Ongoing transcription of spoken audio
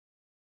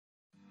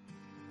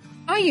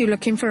Are you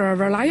looking for a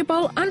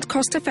reliable and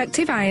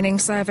cost-effective ironing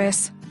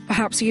service?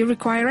 Perhaps you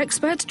require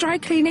expert dry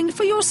cleaning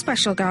for your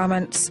special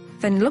garments?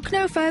 Then look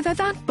no further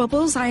than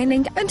Bubbles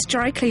Ironing and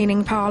Dry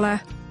Cleaning Parlour.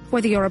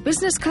 Whether you're a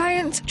business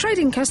client,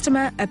 trading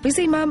customer, a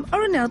busy mum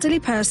or an elderly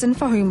person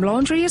for whom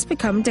laundry has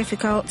become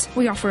difficult,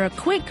 we offer a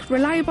quick,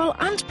 reliable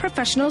and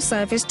professional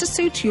service to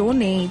suit your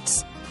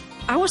needs.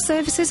 Our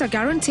services are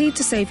guaranteed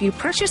to save you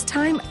precious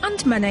time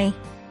and money.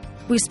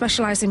 We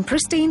specialise in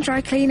pristine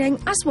dry cleaning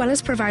as well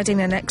as providing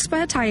an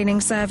expert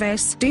ironing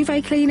service,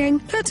 duvet cleaning,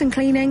 curtain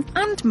cleaning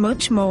and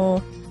much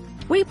more.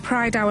 We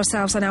pride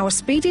ourselves on our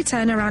speedy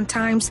turnaround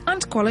times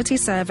and quality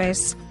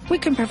service. We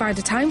can provide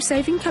a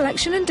time-saving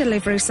collection and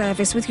delivery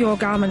service with your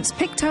garments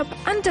picked up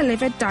and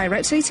delivered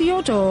directly to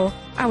your door.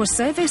 Our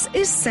service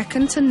is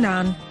second to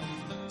none.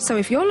 So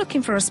if you're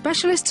looking for a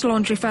specialist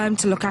laundry firm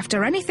to look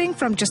after anything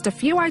from just a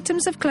few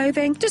items of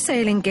clothing to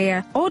sailing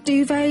gear or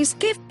duvets,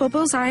 give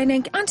Bubbles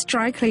Ironing and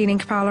Dry Cleaning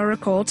Parlour a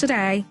call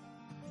today.